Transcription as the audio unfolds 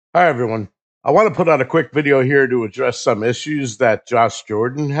Hi, everyone. I want to put out a quick video here to address some issues that Josh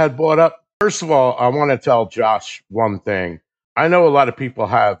Jordan had brought up. First of all, I want to tell Josh one thing. I know a lot of people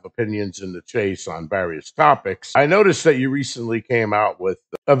have opinions in the chase on various topics. I noticed that you recently came out with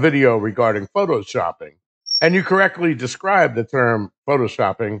a video regarding photoshopping, and you correctly described the term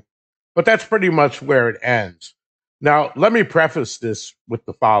photoshopping, but that's pretty much where it ends. Now, let me preface this with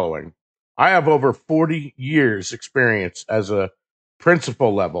the following. I have over 40 years experience as a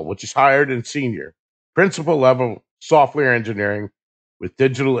principal level, which is higher than senior, principal level software engineering with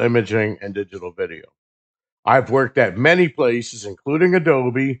digital imaging and digital video. I've worked at many places, including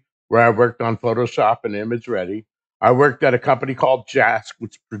Adobe, where I worked on Photoshop and Image Ready. I worked at a company called Jask,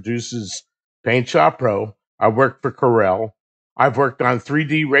 which produces Paint Shop Pro. I worked for Corel. I've worked on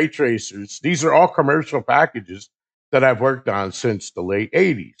 3D ray tracers. These are all commercial packages that I've worked on since the late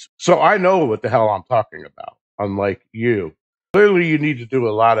 80s. So I know what the hell I'm talking about, unlike you. Clearly, you need to do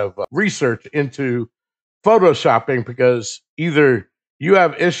a lot of research into photoshopping because either you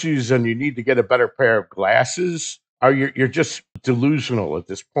have issues and you need to get a better pair of glasses, or you're just delusional at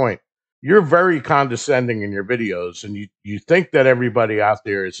this point. You're very condescending in your videos, and you think that everybody out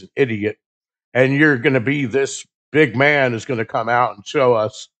there is an idiot, and you're going to be this big man who's going to come out and show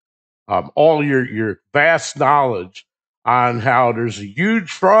us all your vast knowledge on how there's a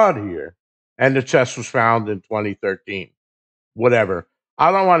huge fraud here, and the chest was found in 2013. Whatever. I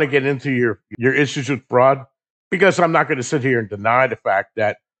don't want to get into your issues with fraud because I'm not going to sit here and deny the fact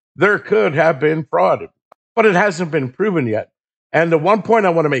that there could have been fraud, but it hasn't been proven yet. And the one point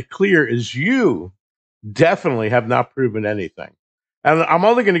I want to make clear is you definitely have not proven anything. And I'm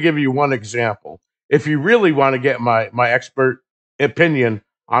only going to give you one example. If you really want to get my expert opinion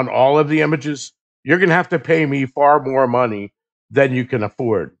on all of the images, you're going to have to pay me far more money than you can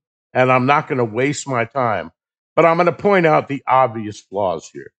afford. And I'm not going to waste my time. But I'm going to point out the obvious flaws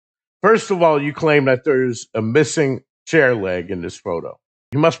here. First of all, you claim that there's a missing chair leg in this photo.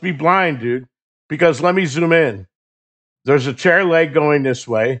 You must be blind, dude, because let me zoom in. There's a chair leg going this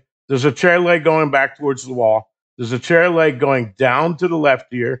way. There's a chair leg going back towards the wall. There's a chair leg going down to the left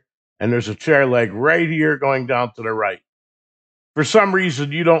here. And there's a chair leg right here going down to the right. For some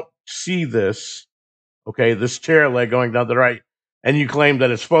reason, you don't see this, okay, this chair leg going down to the right, and you claim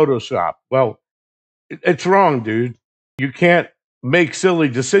that it's Photoshop. Well, it's wrong, dude. You can't make silly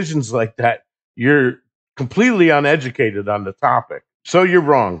decisions like that. You're completely uneducated on the topic. So you're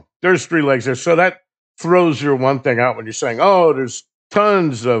wrong. There's three legs there. So that throws your one thing out when you're saying, oh, there's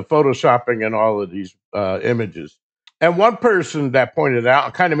tons of photoshopping in all of these images. And one person that pointed out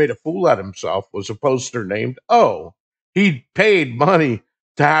and kind of made a fool out of himself was a poster named O. He paid money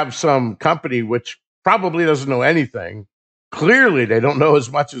to have some company which probably doesn't know anything. Clearly, they don't know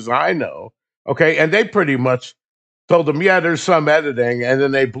as much as I know. Okay. And they pretty much told him, yeah, there's some editing. And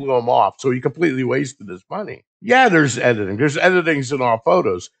then they blew him off. So he completely wasted his money. Yeah, there's editing. There's editings in all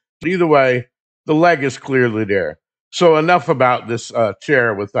photos. Either way, the leg is clearly there. So enough about this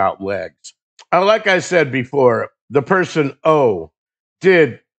chair without legs. Like I said before, the person O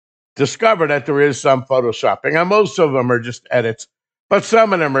did discover that there is some photoshopping, and most of them are just edits, but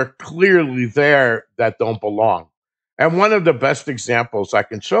some of them are clearly there that don't belong. And one of the best examples I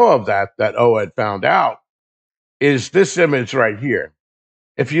can show of that O had found out is this image right here.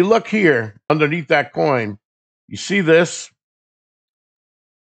 If you look here underneath that coin, you see this?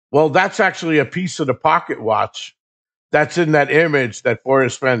 Well, that's actually a piece of the pocket watch that's in that image that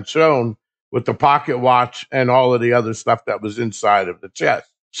Forrest Fenn shown with the pocket watch and all of the other stuff that was inside of the chest.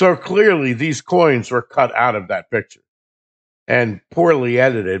 So clearly, these coins were cut out of that picture and poorly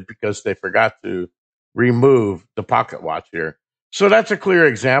edited because they forgot to remove the pocket watch here. So that's a clear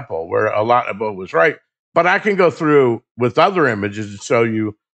example where a lot of it was right. But I can go through with other images and show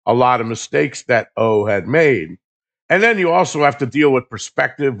you a lot of mistakes that O had made. And then you also have to deal with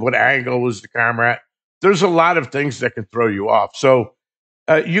perspective. What angle was the camera at? There's a lot of things that can throw you off. So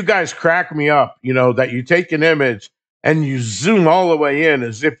you guys crack me up, that you take an image and you zoom all the way in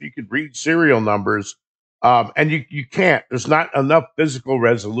as if you could read serial numbers. And you can't. There's not enough physical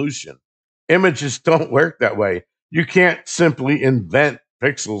resolution. Images don't work that way. You can't simply invent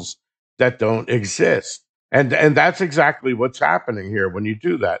pixels that don't exist. And that's exactly what's happening here when you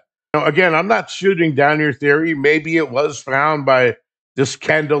do that. Again, I'm not shooting down your theory. Maybe it was found by this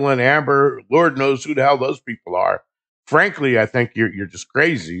Kendall and Amber. Lord knows who the hell those people are. Frankly, I think you're just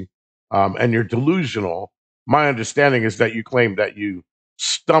crazy and you're delusional. My understanding is that you claim that you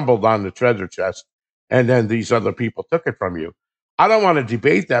stumbled on the treasure chest and then these other people took it from you. I don't want to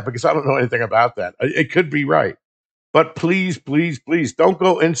debate that because I don't know anything about that. It could be right. But please, please, please don't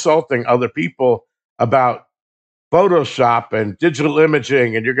go insulting other people about Photoshop and digital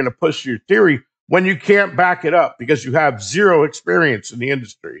imaging, and you're going to push your theory when you can't back it up because you have zero experience in the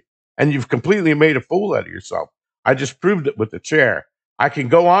industry and you've completely made a fool out of yourself. I just proved it with the chair. I can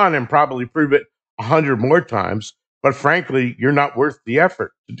go on and probably prove it 100 more times, but frankly, you're not worth the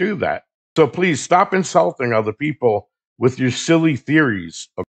effort to do that. So please stop insulting other people with your silly theories.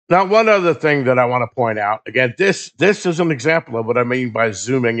 Now, one other thing that I want to point out, again, this is an example of what I mean by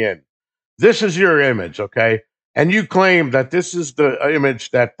zooming in. This is your image, okay? And you claim that this is the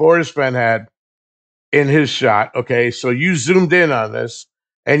image that Forrest Fenn had in his shot, okay? So you zoomed in on this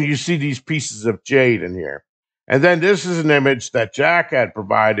and you see these pieces of jade in here. And then this is an image that Jack had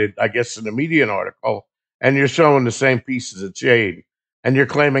provided, I guess, in a Medium article, and you're showing the same pieces of jade. And you're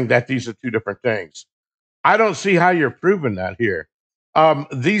claiming that these are two different things. I don't see how you're proving that here.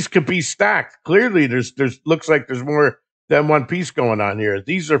 These could be stacked. Clearly, there's looks like there's more than one piece going on here.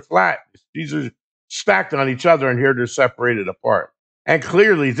 These are flat. These are stacked on each other, and here they're separated apart. And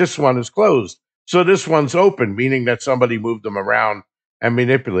clearly, this one is closed. So this one's open, meaning that somebody moved them around and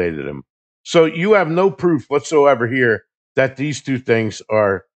manipulated them. So you have no proof whatsoever here that these two things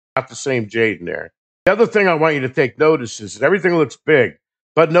are not the same jade in there. The other thing I want you to take notice is that everything looks big,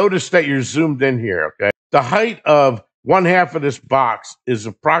 but notice that you're zoomed in here, okay? The height of one half of this box is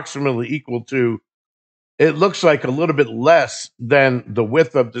approximately equal to, it looks like a little bit less than the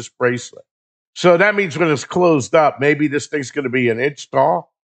width of this bracelet. So that means when it's closed up, maybe this thing's going to be an inch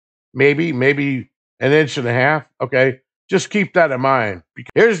tall, maybe an inch and a half. Okay. Just keep that in mind.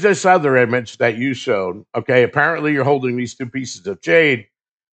 Here's this other image that you showed. Okay. Apparently you're holding these two pieces of jade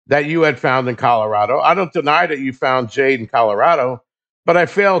that you had found in Colorado. I don't deny that you found jade in Colorado, but I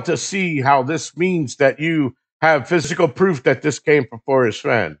fail to see how this means that you have physical proof that this came from Forrest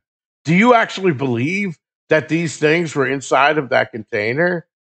Fenn. Do you actually believe that these things were inside of that container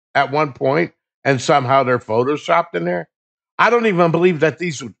at one point and somehow they're photoshopped in there? I don't even believe that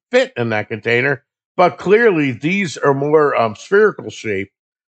these would fit in that container, but clearly these are more spherical shaped.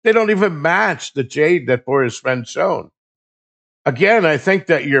 They don't even match the jade that Forrest Fenn shown. Again, I think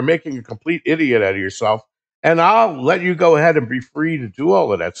that you're making a complete idiot out of yourself, and I'll let you go ahead and be free to do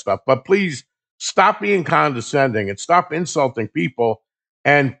all of that stuff. But please stop being condescending and stop insulting people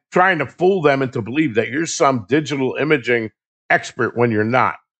and trying to fool them into believe that you're some digital imaging expert when you're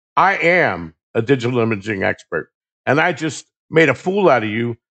not. I am a digital imaging expert, and I just made a fool out of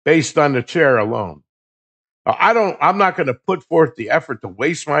you based on the chair alone. I'm not going to put forth the effort to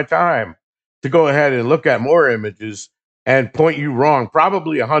waste my time to go ahead and look at more images and point you wrong,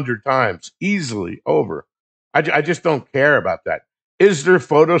 probably 100 times, easily over. I just don't care about that. Is there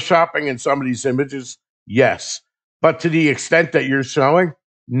photoshopping in some of these images? Yes. But to the extent that you're showing,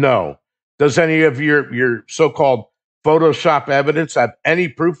 no. Does any of your so-called Photoshop evidence have any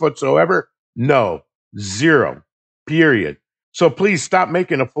proof whatsoever? No. Zero. Period. So please stop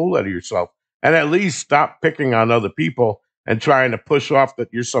making a fool out of yourself and at least stop picking on other people and trying to push off that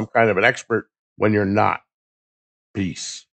you're some kind of an expert when you're not. Peace.